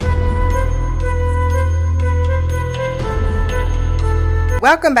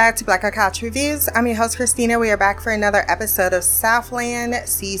Welcome back to Black Girl Couch Reviews. I'm your host, Christina. We are back for another episode of Southland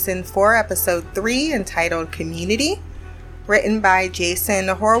Season 4, Episode 3, entitled Community. Written by Jason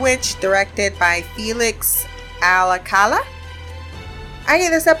Horwich, directed by Felix Alcala. I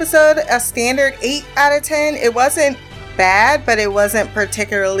gave this episode a standard 8 out of 10. It wasn't bad, but it wasn't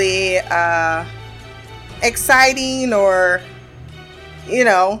particularly exciting or,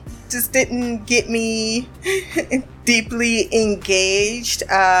 just didn't get me deeply engaged.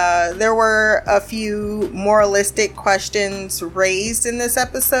 There were a few moralistic questions raised in this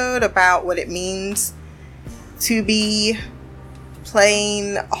episode about what it means to be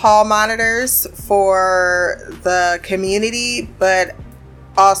playing hall monitors for the community, but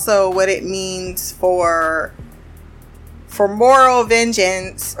also what it means for moral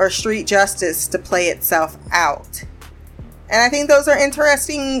vengeance or street justice to play itself out. And I think those are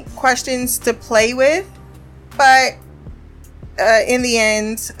interesting questions to play with. But in the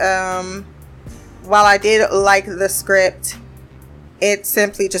end, while I did like the script, it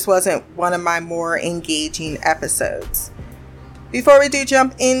simply just wasn't one of my more engaging episodes. Before we do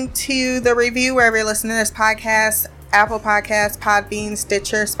jump into the review, wherever you're listening to this podcast, Apple Podcasts, Podbean,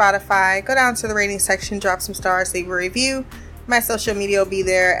 Stitcher, Spotify, go down to the rating section, drop some stars, leave a review. My social media will be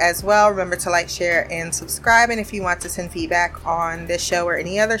there as well. Remember to like, share, and subscribe. And if you want to send feedback on this show or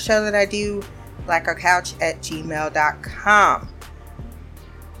any other show that I do, blackgirlcouch@gmail.com.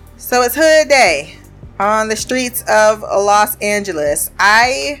 So it's Hood Day on the streets of Los Angeles.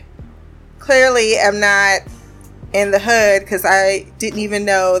 I clearly am not in the hood because I didn't even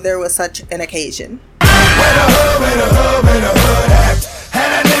know there was such an occasion. Where the hood at?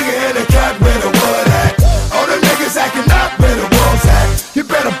 Had a nigga in the cut where the wood at. All the niggas acting up where the wolves at. You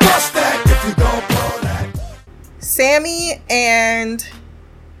better bust that if you don't blow that. Sammy and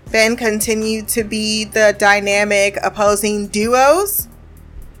Ben continue to be the dynamic opposing duos.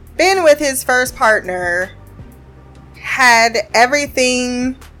 Ben, with his first partner, had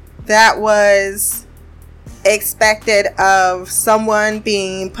everything that was expected of someone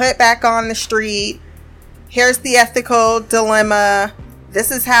being put back on the street. Here's the ethical dilemma.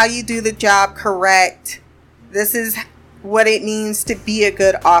 This is how you do the job correct. This is what it means to be a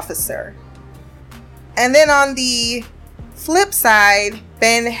good officer. And then on the flip side,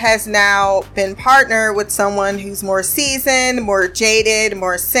 Ben has now been partnered with someone who's more seasoned, more jaded,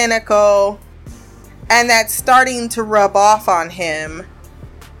 more cynical, and that's starting to rub off on him.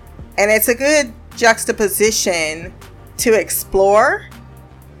 And it's a good juxtaposition to explore.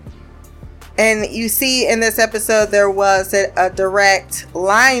 And you see in this episode there was a direct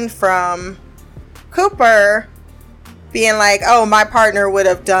line from Cooper being like, oh, my partner would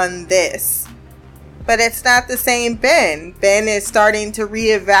have done this. But it's not the same Ben. Ben is starting to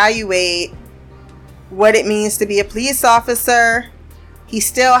reevaluate what it means to be a police officer. He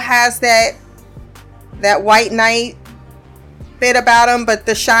still has that white knight bit about him, but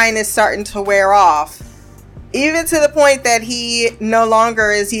the shine is starting to wear off. Even to the point that he no longer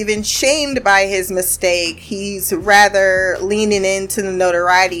is even shamed by his mistake. He's rather leaning into the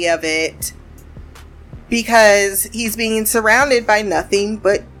notoriety of it because he's being surrounded by nothing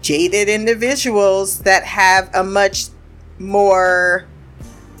but jaded individuals that have a much more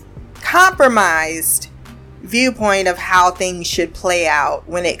compromised viewpoint of how things should play out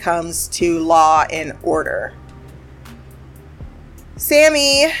when it comes to law and order.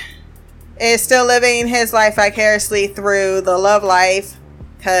 Sammy is still living his life vicariously through the love life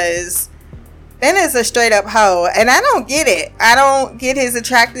because Ben is a straight up hoe, and I don't get it. I don't get his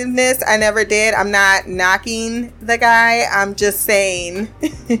attractiveness. I never did. I'm not knocking the guy. I'm just saying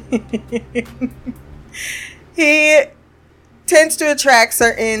he tends to attract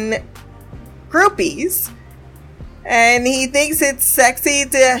certain groupies, and he thinks it's sexy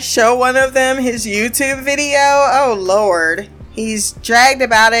to show one of them his YouTube video. Oh Lord. He's dragged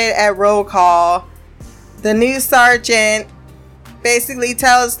about it at roll call. The new sergeant basically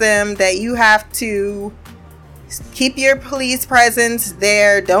tells them that you have to keep your police presence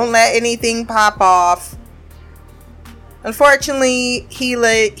there. Don't let anything pop off. Unfortunately, he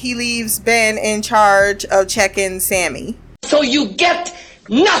leaves Ben in charge of checking Sammy. So you get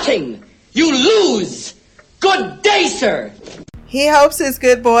nothing. You lose. Good day, sir. He hopes his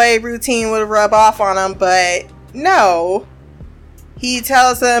good boy routine would rub off on him, but no. He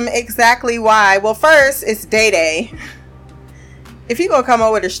tells them exactly why. Well, first, it's Day Day. If you're going to come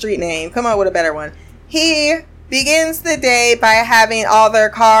up with a street name, come up with a better one. He begins the day by having all their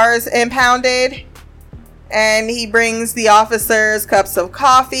cars impounded. And he brings the officers cups of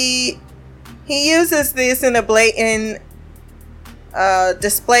coffee. He uses this in a blatant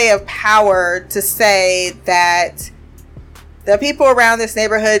display of power to say that The people around this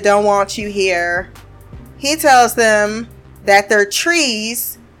neighborhood don't want you here. He tells them that they're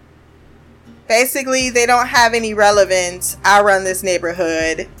trees. Basically, they don't have any relevance. I run this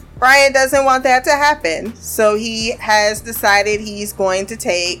neighborhood. Brian doesn't want that to happen. So he has decided he's going to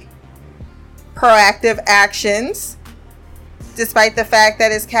take proactive actions. Despite the fact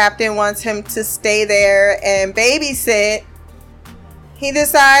that his captain wants him to stay there and babysit, he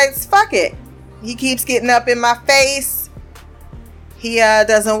decides, fuck it. He keeps getting up in my face. He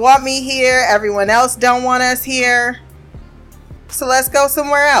doesn't want me here. Everyone else don't want us here. So let's go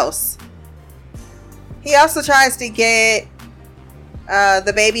somewhere else. He also tries to get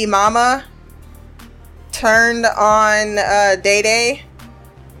the baby mama turned on Day Day.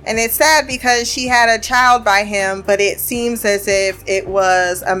 And it's sad because she had a child by him, but it seems as if it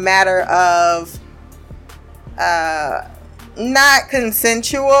was a matter of not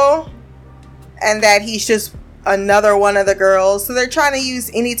consensual and that he's just another one of the girls. So they're trying to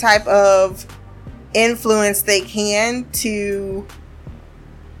use any type of influence they can to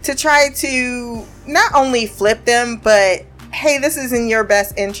try to not only flip them, but hey, this is in your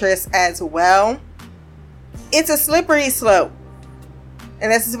best interest as well. It's a slippery slope.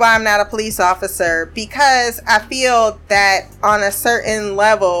 And this is why I'm not a police officer, because I feel that on a certain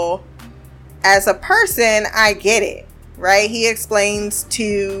level, as a person, I get it, right? He explains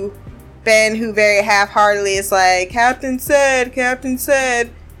to Ben, who very half-heartedly is like, Captain said.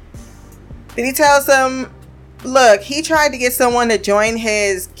 Then he tells him, look, he tried to get someone to join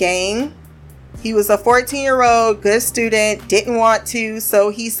his gang. He was a 14-year-old good student, didn't want to, so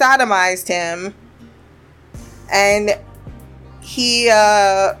he sodomized him. And he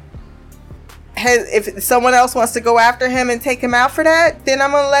if someone else wants to go after him and take him out for that, then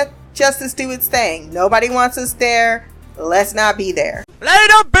I'm gonna let justice do its thing. Nobody wants us there. Let's not be there.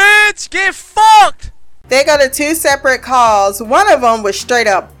 Later, bitch! Get fucked! They go to 2 separate calls. One of them was straight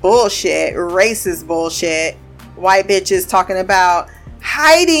up bullshit, racist bullshit. White bitches talking about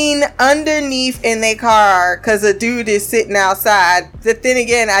hiding underneath in their car because a dude is sitting outside. But then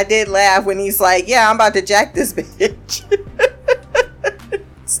again, I did laugh when he's like, yeah, I'm about to jack this bitch.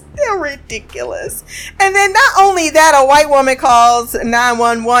 Still ridiculous. And then not only that, a white woman calls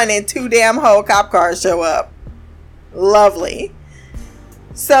 911 and 2 damn whole cop cars show up. Lovely.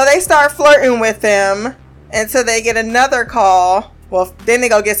 So they start flirting with him until they get another call. Well, then they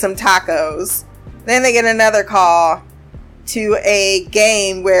go get some tacos. Then they get another call to a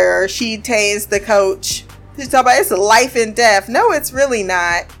game where she tased the coach. She's talking about it's life and death. No, it's really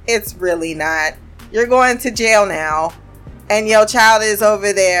not. It's really not. You're going to jail now. And your child is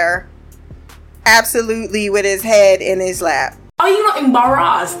over there absolutely with his head in his lap. Are you not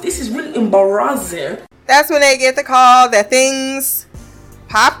embarrassed? This is really embarrassing. That's when they get the call that things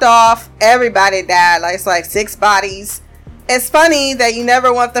popped off. Everybody died. Like, it's like 6 bodies. It's funny that you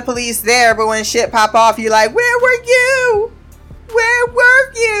never want the police there, but when shit pop off, you're like, where were you? Where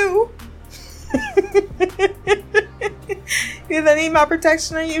were you? You either need my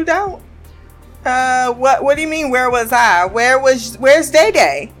protection or you don't. What do you mean, where was I? Where's Day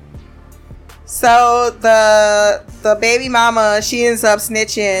Day? So the baby mama, she ends up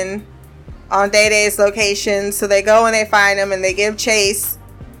snitching on Day Day's location. So they go and they find him and they give chase.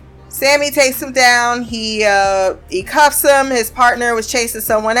 Sammy takes him down. He cuffs him. His partner was chasing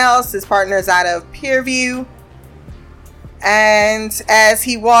someone else. His partner's out of peer view. And as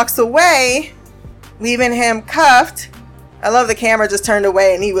he walks away, leaving him cuffed, I love the camera just turned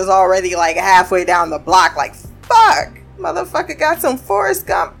away and he was already like halfway down the block. Like, fuck, motherfucker got some Forrest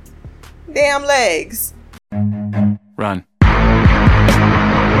Gump damn legs. Run.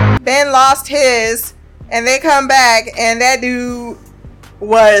 Ben lost his, and they come back and that dude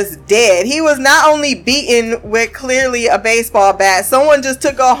was dead. He was not only beaten with clearly a baseball bat, someone just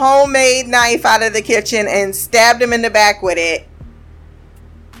took a homemade knife out of the kitchen and stabbed him in the back with it.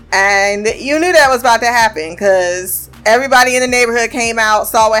 And you knew that was about to happen because everybody in the neighborhood came out,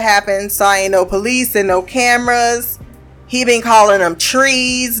 saw what happened, saw ain't no police and no cameras. He been calling them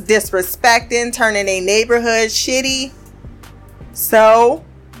trees, disrespecting, turning a neighborhood shitty. So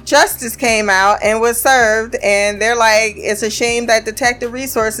justice came out and was served, and they're like, it's a shame that detective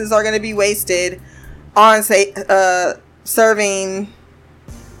resources are going to be wasted on solving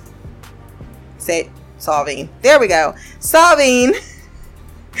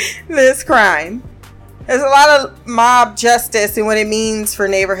this crime. There's a lot of mob justice and what it means for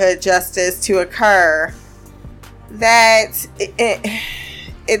neighborhood justice to occur. That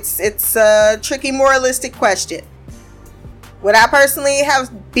it's a tricky moralistic question. Would I personally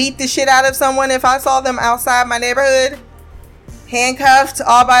have beat the shit out of someone if I saw them outside my neighborhood, handcuffed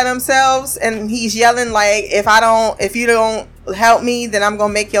all by themselves, and he's yelling like, if you don't help me, then I'm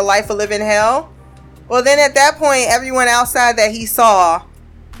gonna make your life a living hell. Well, then at that point, everyone outside that he saw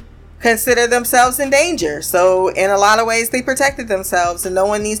considered themselves in danger. So in a lot of ways, they protected themselves, and no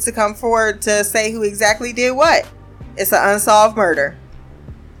one needs to come forward to say who exactly did what. It's an unsolved murder.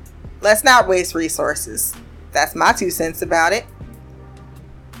 Let's not waste resources. That's my 2 cents about it.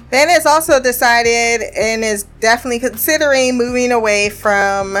 Ben has also decided and is definitely considering moving away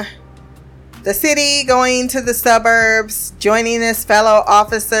from the city, going to the suburbs, joining his fellow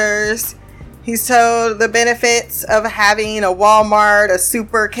officers. He's told the benefits of having a Walmart, a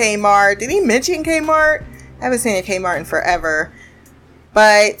super Kmart. Did he mention Kmart? I haven't seen a Kmart in forever.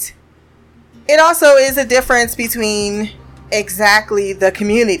 But it also is a difference between exactly the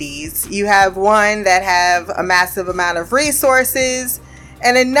communities. You have one that have a massive amount of resources,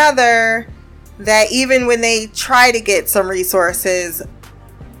 and another that even when they try to get some resources,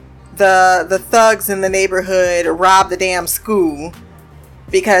 the thugs in the neighborhood rob the damn school.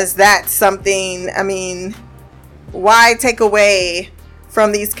 Because that's something, I mean, why take away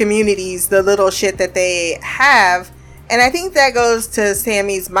from these communities the little shit that they have? And I think that goes to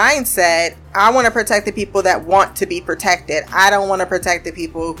Sammy's mindset. I want to protect the people that want to be protected. I don't want to protect the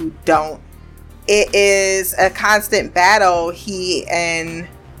people who don't. It is a constant battle he and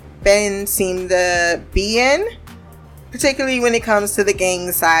Ben seem to be in, particularly when it comes to the gang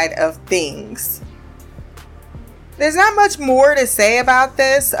side of things. There's not much more to say about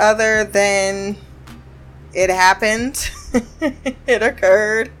this other than it happened. It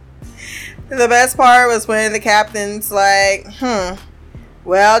occurred. The best part was when the captain's like,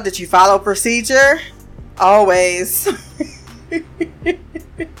 well, did you follow procedure? Always. He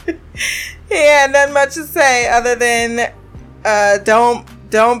had nothing much to say other than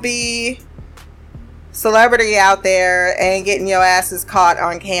don't be celebrity out there and getting your asses caught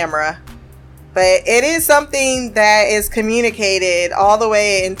on camera. But it is something that is communicated all the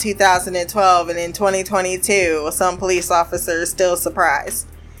way in 2012, and in 2022, some police officers still surprised.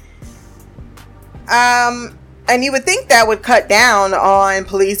 And you would think that would cut down on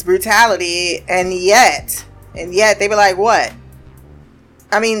police brutality, and yet they were like, what?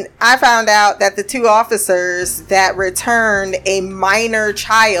 I mean, I found out that the 2 officers that returned a minor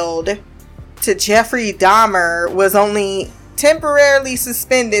child to Jeffrey Dahmer was only temporarily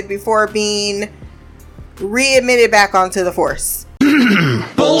suspended before being readmitted back onto the force.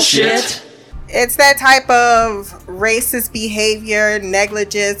 Bullshit. It's that type of racist behavior,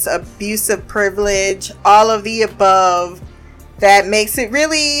 negligence, abusive privilege, all of the above that makes it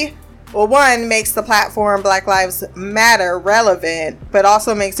really, well, one, makes the platform Black Lives Matter relevant, but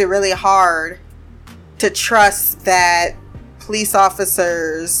also makes it really hard to trust that police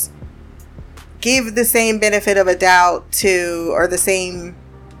officers give the same benefit of a doubt to, or the same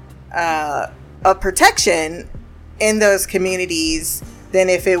of protection in those communities than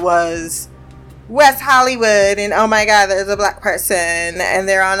if it was West Hollywood and oh my god, there's a black person and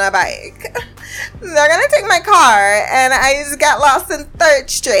they're on a bike. They're gonna take my car and I just got lost in 3rd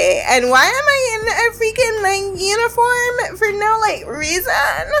Street. And why am I in a freaking uniform for no reason?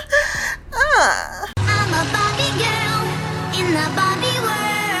 I'm a Barbie girl in the Barbie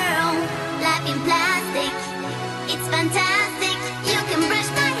world. Life in plastic, it's fantastic. You can brush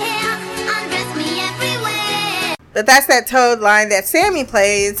my hair, undress me everywhere. But that's that Toad line that Sammy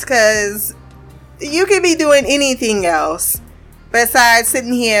plays, because you could be doing anything else besides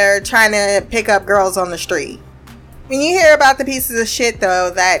sitting here trying to pick up girls on the street. When you hear about the pieces of shit, though,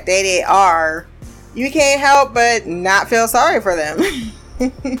 that they are, you can't help but not feel sorry for them.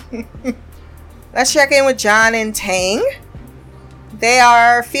 Let's check in with John and Tang. They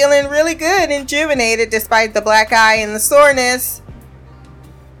are feeling really good and rejuvenated despite the black eye and the soreness,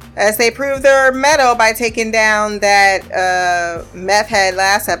 as they prove their mettle by taking down that meth head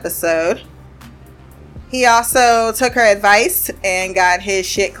last episode. He also took her advice and got his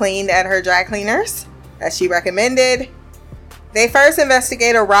shit cleaned at her dry cleaners, as she recommended. They first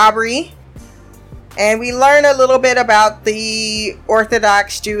investigate a robbery, and we learn a little bit about the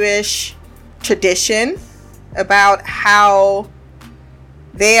Orthodox Jewish tradition, about how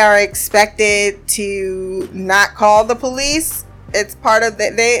they are expected to not call the police. It's part of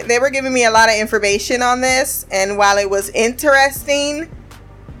they were giving me a lot of information on this, and while it was interesting,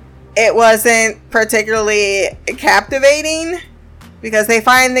 it wasn't particularly captivating, because they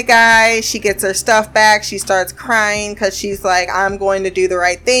find the guy, she gets her stuff back, she starts crying because she's like, I'm going to do the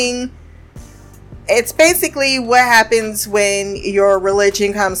right thing. It's basically what happens when your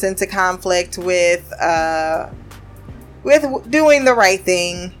religion comes into conflict with doing the right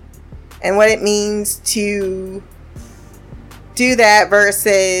thing, and what it means to do that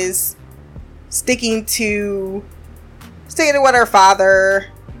versus sticking to sticking to what her father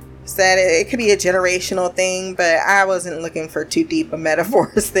said. It could be a generational thing, but I wasn't looking for too deep of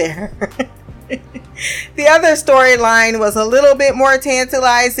metaphors there. The other storyline was a little bit more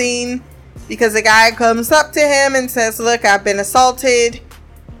tantalizing because the guy comes up to him and says, look, I've been assaulted,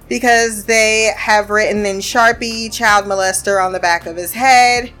 because they have written in Sharpie child molester on the back of his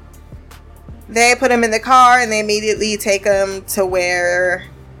head. They put him in the car and they immediately take him to where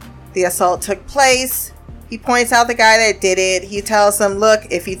the assault took place. He points out the guy that did it. He tells him, look,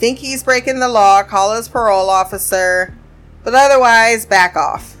 if you think he's breaking the law, call his parole officer, but otherwise back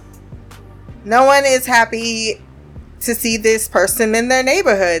off. No one is happy to see this person in their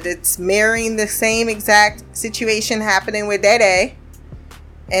neighborhood. It's mirroring the same exact situation happening with Dede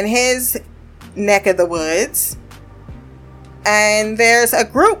in his neck of the woods. And there's a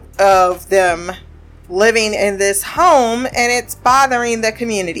group of them living in this home, and it's bothering the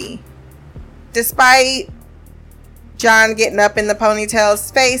community. Despite John getting up in the ponytail's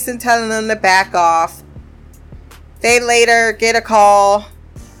face and telling them to back off, they later get a call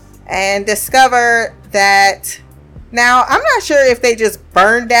and discover that, now I'm not sure if they just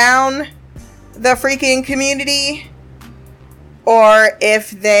burned down the freaking community, or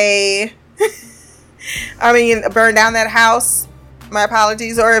if they burn down that house, my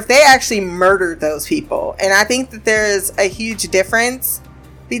apologies, or if they actually murdered those people. And I think that there is a huge difference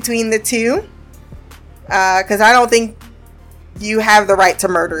between the two, because I don't think you have the right to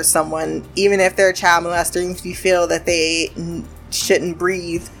murder someone, even if they're a child molester, if you feel that they shouldn't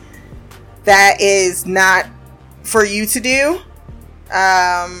breathe. That is not for you to do.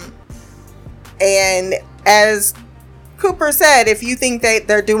 And as Cooper said, if you think that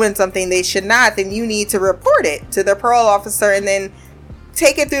they're doing something they should not, then you need to report it to the parole officer and then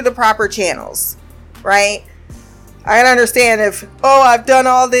take it through the proper channels, right? I can understand if, I've done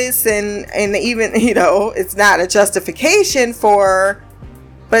all this and even, it's not a justification for,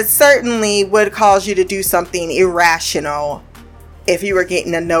 but certainly would cause you to do something irrational if you were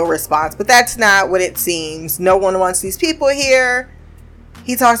getting a no response. But that's not what it seems. No one wants these people here.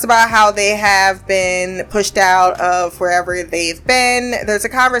 He talks about how they have been pushed out of wherever they've been. There's a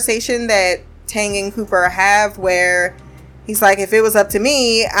conversation that Tang and Cooper have where he's like, if it was up to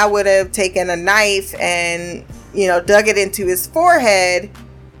me, I would have taken a knife and, dug it into his forehead.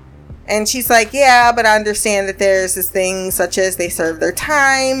 And she's like, yeah, but I understand that there's this thing such as they serve their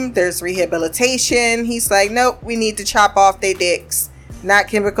time. There's rehabilitation. He's like, nope, we need to chop off their dicks, not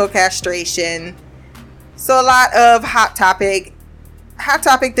chemical castration. So a lot of hot topic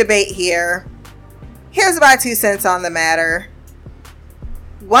debate here. Here's my 2 cents on the matter.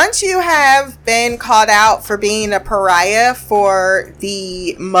 Once you have been called out for being a pariah for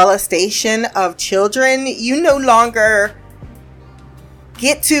the molestation of children, you no longer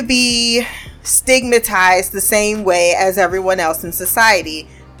get to be stigmatized the same way as everyone else in society.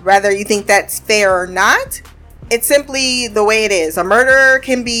 Whether you think that's fair or not, it's simply the way it is. A murderer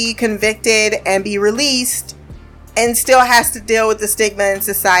can be convicted and be released and still has to deal with the stigma in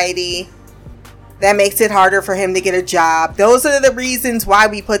society that makes it harder for him to get a job. Those are the reasons why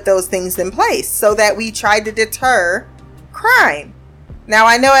we put those things in place, so that we try to deter crime. Now,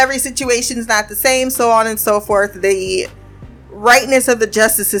 I know every situation is not the same, so on and so forth. The rightness of the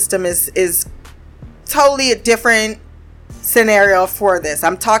justice system is totally a different scenario for this.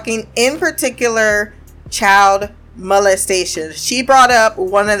 I'm talking in particular child molestation. She brought up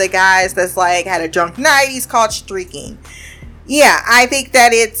one of the guys that's like had a drunk night. He's caught streaking. Yeah, I think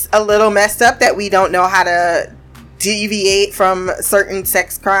that it's a little messed up that we don't know how to deviate from certain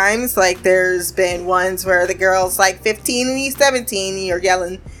sex crimes. Like, there's been ones where the girl's like 15 and he's 17 and you're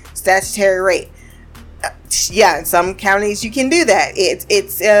yelling statutory rape. Yeah, in some counties you can do that.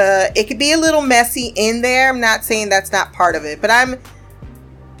 It could be a little messy in there. I'm not saying that's not part of it, but I'm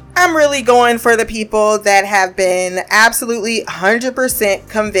really going for the people that have been absolutely 100%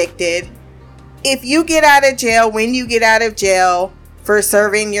 convicted. If you get out of jail, when you get out of jail for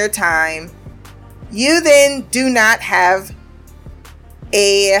serving your time, you then do not have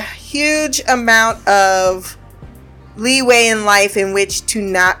a huge amount of leeway in life in which to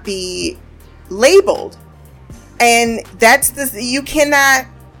not be labeled. And you cannot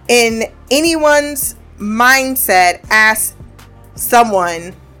in anyone's mindset ask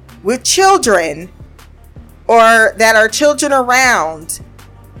someone with children or that are children around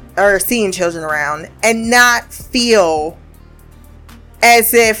or seeing children around and not feel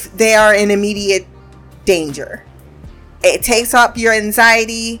as if they are in immediate danger. It takes up your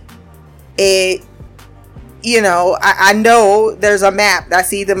anxiety. I know there's a map. I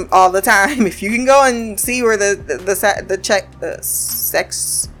see them all the time. If you can go and see where the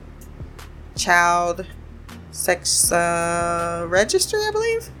sex child sex registry, I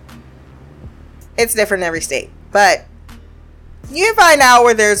believe. It's different in every state, but you can find out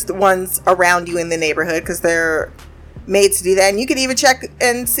where there's the ones around you in the neighborhood because they're made to do that. And you can even check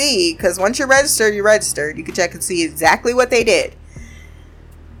and see, because once you're registered, you're registered. You can check and see exactly what they did.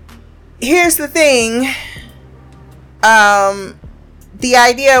 Here's the thing. The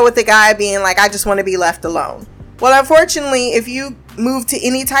idea with the guy being like, I just want to be left alone. Well, unfortunately, if you move to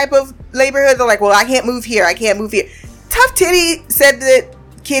any type of neighborhood, they're like, well, I can't move here. I can't move here. Tough Titty said that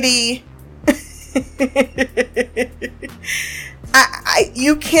Kitty...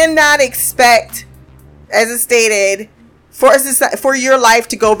 you cannot expect, as it stated, for your life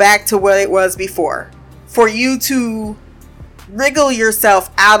to go back to what it was before. For you to wriggle yourself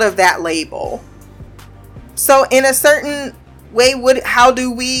out of that label. So in a certain way, how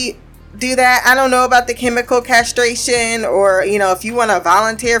do we do that? I don't know about the chemical castration, or, you know, if you want to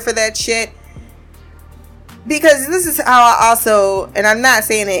volunteer for that shit. Because this is how I also, and I'm not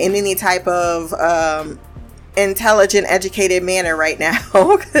saying it in any type of intelligent, educated manner right now,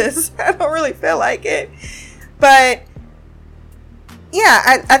 because I don't really feel like it. But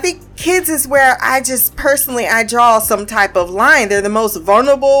yeah, I think kids is where I just personally, I draw some type of line. They're the most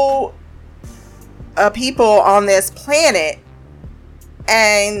vulnerable people on this planet,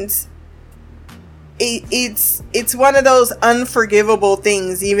 and it's one of those unforgivable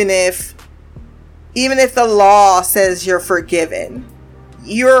things. Even if the law says you're forgiven,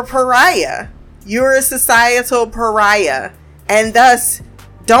 you're a pariah. You're a societal pariah, and thus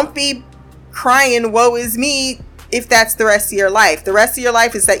don't be crying woe is me if that's the rest of your life. The rest of your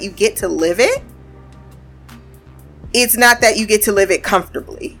life is that you get to live it. It's not that you get to live it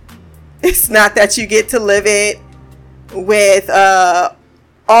comfortably. It's not that you get to live it with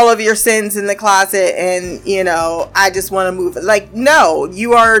all of your sins in the closet and, you know, I just want to move. Like, no,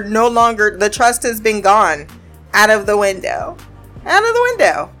 you are no longer, the trust has been gone out of the window.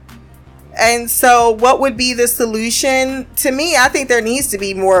 And so what would be the solution? To me, I think there needs to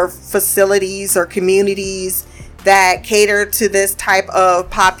be more facilities or communities that cater to this type of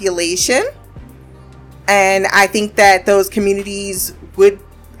population. And I think that those communities would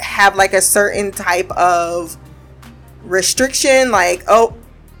have like a certain type of restriction, like, oh,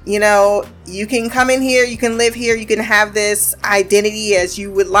 you know, you can come in here, you can live here, you can have this identity as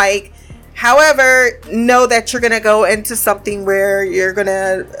you would like. However, know that you're going to go into something where you're going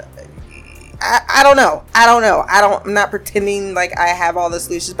to, I don't know. I'm not pretending like I have all the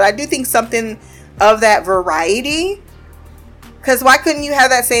solutions, but I do think something of that variety, because why couldn't you have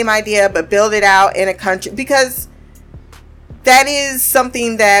that same idea but build it out in a country? Because that is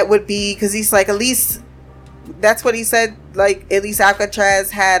something that would be, because he's like, at least that's what he said, like at least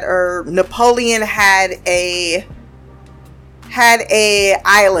Alcatraz had, or Napoleon had a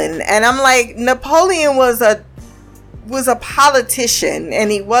island. And I'm like, Napoleon was a politician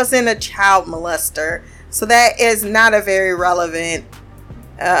and he wasn't a child molester, so that is not a very relevant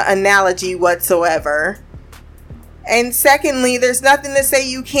analogy whatsoever. And secondly, there's nothing to say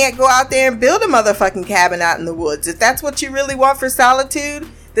you can't go out there and build a motherfucking cabin out in the woods. If that's what you really want for solitude,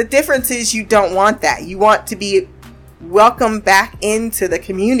 the difference is you don't want that. You want to be welcomed back into the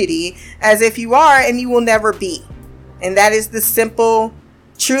community as if you are, and you will never be. And that is the simple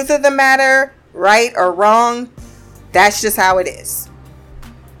truth of the matter, right or wrong. That's just how it is.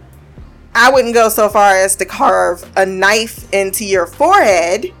 I wouldn't go so far as to carve a knife into your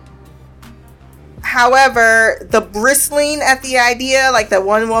forehead. However, the bristling at the idea, like that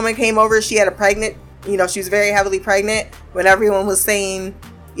one woman came over, she had a pregnant, you know, she was very heavily pregnant, when everyone was saying,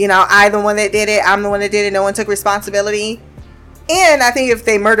 you know, I'm the one that did it, I'm the one that did it, no one took responsibility. And I think if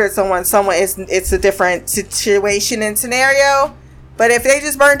they murdered someone, it's a different situation and scenario. But if they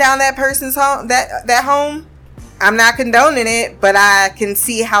just burned down that person's home, that home, I'm not condoning it, but I can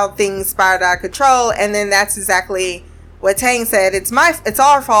see how things spiraled out of control. And then that's exactly what Tang said. It's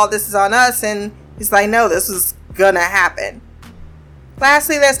our fault. This is on us. And he's like, no, this was gonna happen.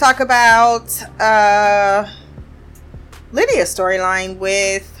 Lastly, let's talk about Lydia's storyline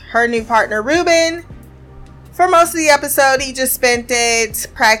with her new partner, Ruben. For most of the episode, he just spent it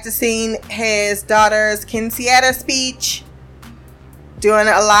practicing his daughter's quinceañera speech, doing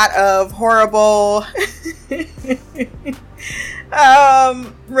a lot of horrible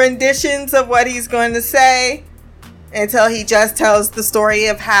renditions of what he's going to say, until he just tells the story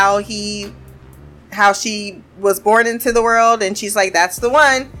of how she was born into the world, and she's like, that's the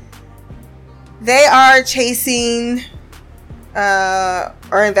one. They are chasing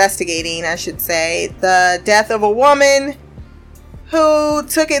or investigating, I should say, the death of a woman who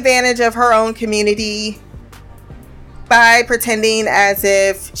took advantage of her own community by pretending as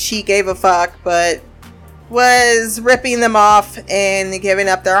if she gave a fuck, but was ripping them off and giving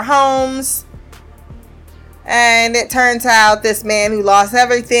up their homes. And it turns out this man who lost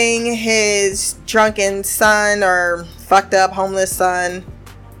everything, his drunken son or fucked up homeless son,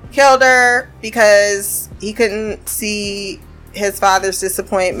 killed her because he couldn't see his father's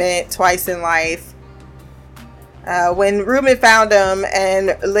disappointment twice in life. When Ruben found him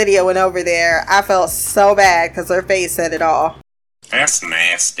and Lydia went over there, I felt so bad because her face said it all. That's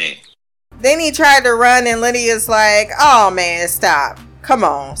nasty. Then he tried to run and Lydia's like, oh man, stop. Come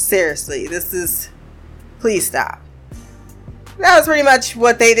on, seriously, please stop. That was pretty much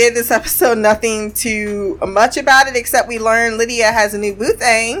what they did this episode. Nothing too much about it, except we learned Lydia has a new boo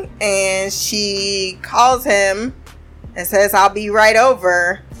thing, and she calls him and says, I'll be right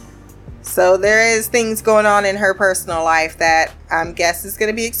over. So there is things going on in her personal life that I'm guess is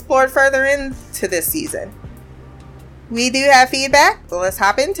going to be explored further into this season. We do have feedback, so let's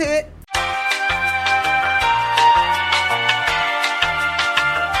hop into it.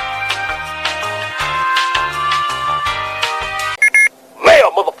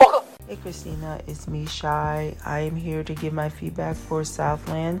 Hey Christina, it's me, Shy. I am here to give my feedback for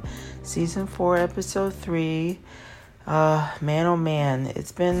Southland Season 4, Episode 3. Man, oh man,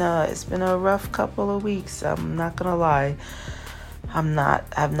 it's been a rough couple of weeks. I'm not gonna lie.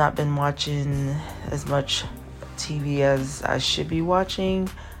 I've not been watching as much TV as I should be watching.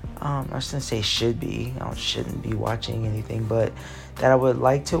 I was gonna say should be. I shouldn't be watching anything, but that I would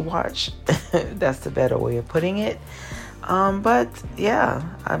like to watch. That's the better way of putting it. But yeah,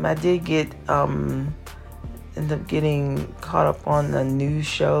 I did end up getting caught up on the news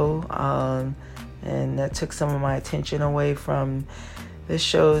show, and that took some of my attention away from the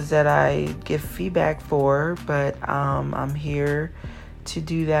shows that I give feedback for. But I'm here to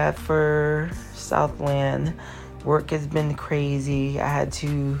do that for Southland. Work has been crazy. I had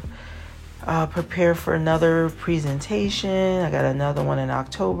to prepare for another presentation. I got another one in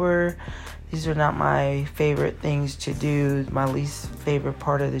October. These are not my favorite things to do, my least favorite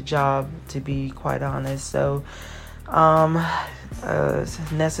part of the job, to be quite honest. So, it's a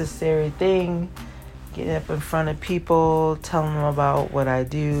necessary thing, getting up in front of people, telling them about what I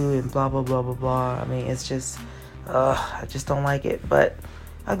do and blah, blah, blah, blah, blah. I mean, it's just, I just don't like it. But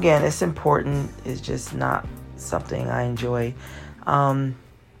again, it's important. It's just not something I enjoy.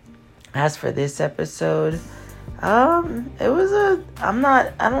 As for this episode, it was I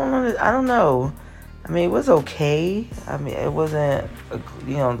don't know. I mean, it was okay. I mean, it wasn't,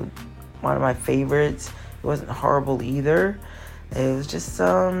 one of my favorites. It wasn't horrible either. It was just,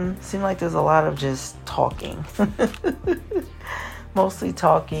 seemed like there's a lot of just talking. Mostly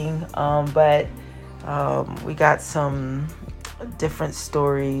talking. But we got some different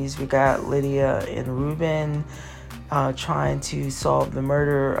stories. We got Lydia and Ruben trying to solve the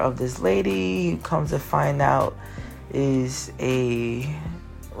murder of this lady who comes to find out is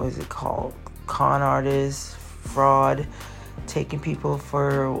con artist, fraud, taking people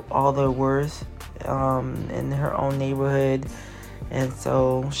for all their worth in her own neighborhood, and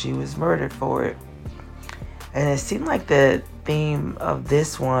so she was murdered for it. And it seemed like the theme of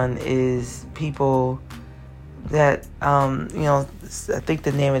this one is people that I think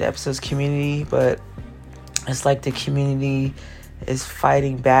the name of the episode is Community, but it's like the community is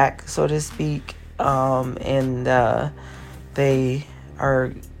fighting back, so to speak, and they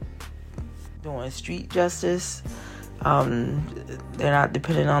are doing street justice. They're not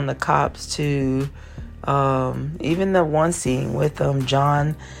dependent on the cops to, even the one scene with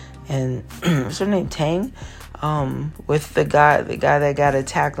John and what's her name, Tang, with the guy that got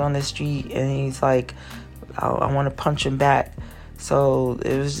attacked on the street, and he's like, I want to punch him back. So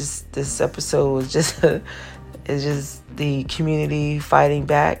it was just, this episode was just it's just the community fighting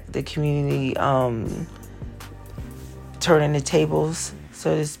back, the community turning the tables,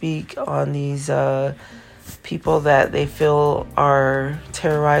 so to speak, on these people that they feel are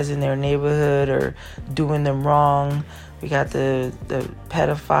terrorizing their neighborhood or doing them wrong. We got the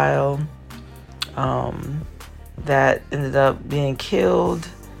pedophile that ended up being killed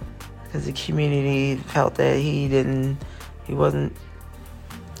because the community felt that he didn't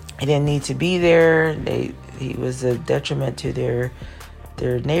need to be there. He was a detriment to their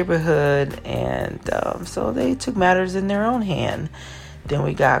neighborhood, and so they took matters in their own hand. Then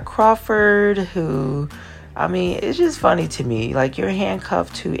we got Crawford, who, I mean, it's just funny to me. Like, you're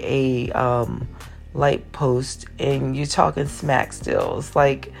handcuffed to a light post and you're talking smack still. It's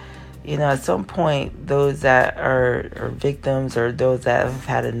like, at some point, those that are victims or those that have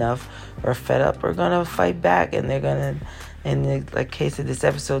had enough or fed up are going to fight back, and they're going to, in the case of this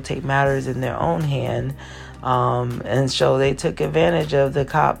episode, take matters in their own hand. And so they took advantage of the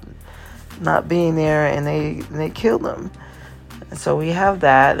cop not being there, and they killed him. So we have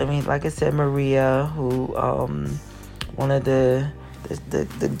that. I mean, like I said, Maria, who one of the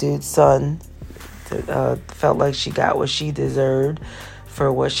dude's son, felt like she got what she deserved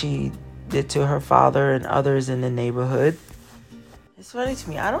for what she did to her father and others in the neighborhood. It's funny to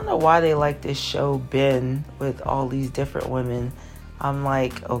me. I don't know why they like this show Ben with all these different women. I'm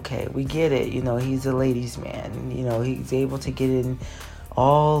like, okay, we get it. You know, he's a ladies' man. You know, he's able to get in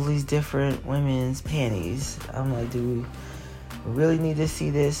all these different women's panties. I'm like, do we really need to see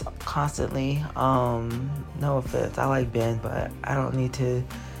this constantly? No offense, I like Ben, but I don't need to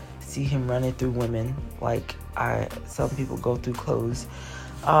see him running through women like some people go through clothes.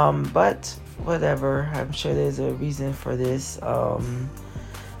 But whatever, I'm sure there's a reason for this.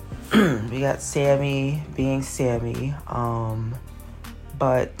 We got Sammy being Sammy,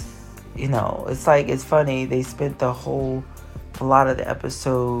 but you know, it's funny, they spent a lot of the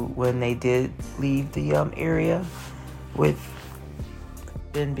episode when they did leave the area with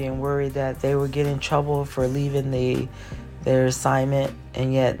Ben being worried that they would get in trouble for leaving their assignment,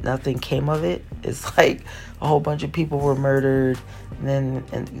 and yet nothing came of it. It's like a whole bunch of people were murdered, and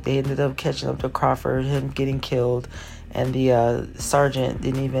they ended up catching up to Crawford, him getting killed, and the sergeant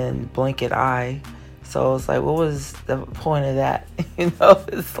didn't even blink an eye. So it's like, what was the point of that? You know,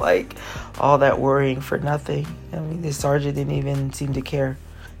 it's like all that worrying for nothing. I mean, the sergeant didn't even seem to care,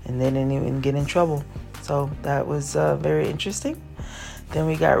 and they didn't even get in trouble. So that was very interesting. Then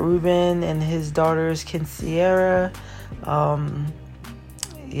we got Ruben and his daughters, Kinsierra.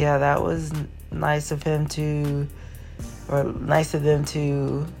 Yeah, that was nice of them to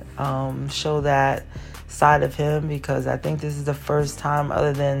show that side of him, because I think this is the first time,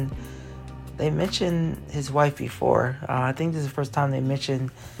 other than they mentioned his wife before. I think this is the first time they mentioned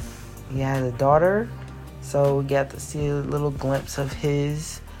he had a daughter. So we got to see a little glimpse of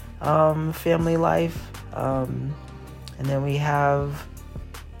his family life. And then we have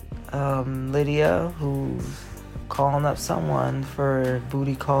Lydia, who's calling up someone for a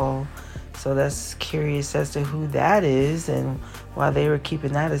booty call. So that's curious as to who that is and why they were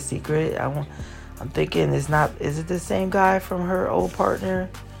keeping that a secret. I'm thinking, is it the same guy from her old partner?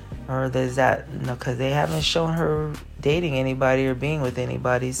 Or there's that, because they haven't shown her dating anybody or being with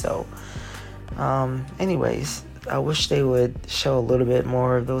anybody. So, anyways, I wish they would show a little bit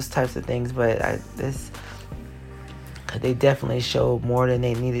more of those types of things. But they definitely showed more than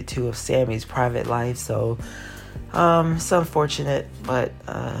they needed to of Sammy's private life. So, it's unfortunate, but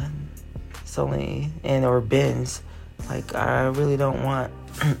it's only or Ben's. Like, I really don't want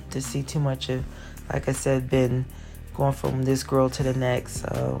to see too much of, like I said, Ben going from this girl to the next.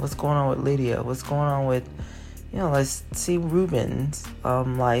 What's going on with Lydia? What's going on with, let's see Ruben's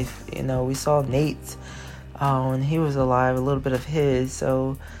life. We saw Nate's when he was alive, a little bit of his.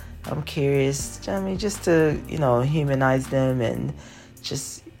 So I'm curious, just to, humanize them, and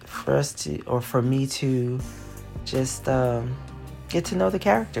just for me to just get to know the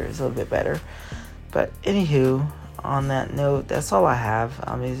characters a little bit better. But anywho, on that note, that's all I have.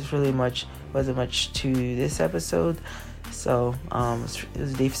 It's really wasn't much to this episode, so it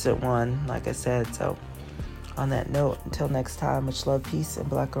was a decent one, like I said. So on that note, until next time, much love, peace, and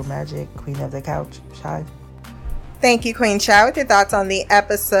Black Girl Magic. Queen of the Couch, Shy. Thank you, Queen Shy, with your thoughts on the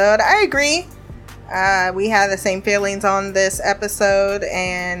episode. I agree. We had the same feelings on this episode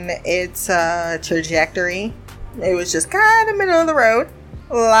and its trajectory. It was just kind of middle of the road.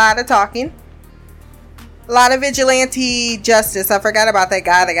 A lot of talking. A lot of vigilante justice. I forgot about that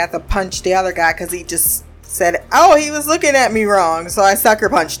guy that got to punch the other guy because he just said, oh, he was looking at me wrong, so I sucker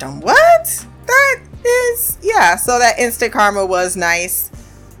punched him. What? So that instant karma was nice.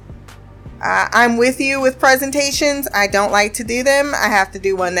 I'm with you with presentations. I don't like to do them. I have to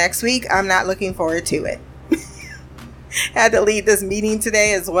do one next week. I'm not looking forward to it. Had to lead this meeting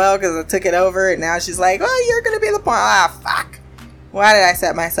today as well because I took it over, and now she's like, oh, you're going to be the point. Ah, fuck. Why did I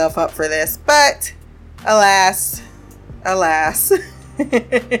set myself up for this? But alas.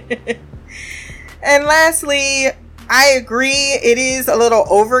 And lastly, I agree, it is a little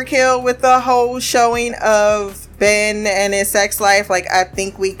overkill with the whole showing of Ben and his sex life. Like, I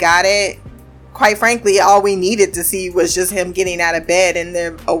think we got it. Quite frankly, all we needed to see was just him getting out of bed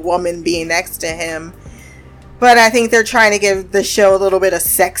and a woman being next to him. But I think they're trying to give the show a little bit of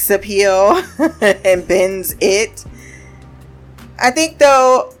sex appeal, and Ben's it. I think,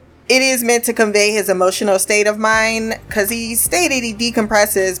 though, it is meant to convey his emotional state of mind, because he stated he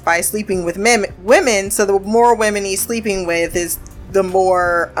decompresses by sleeping with women. So the more women he's sleeping with is the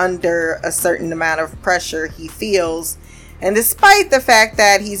more under a certain amount of pressure he feels. And despite the fact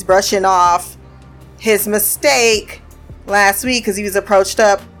that he's brushing off his mistake, last week because he was approached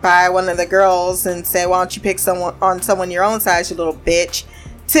up by one of the girls and said, why don't you pick someone your own size, you little bitch.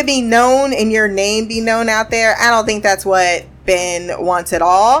 To be known and your name be known out there, I don't think that's what Ben wants at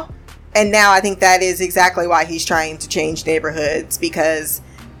all. And now I think that is exactly why he's trying to change neighborhoods, because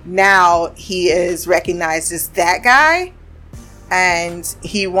now he is recognized as that guy and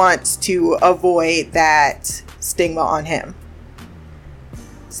he wants to avoid that stigma on him.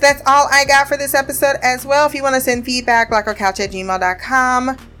 So that's all I got for this episode as well. If you want to send feedback,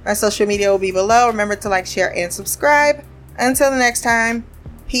 blackercouch@gmail.com. My social media will be below. Remember to like, share, and subscribe. Until the next time,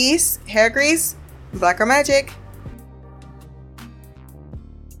 peace, hair grease, Black Girl Magic.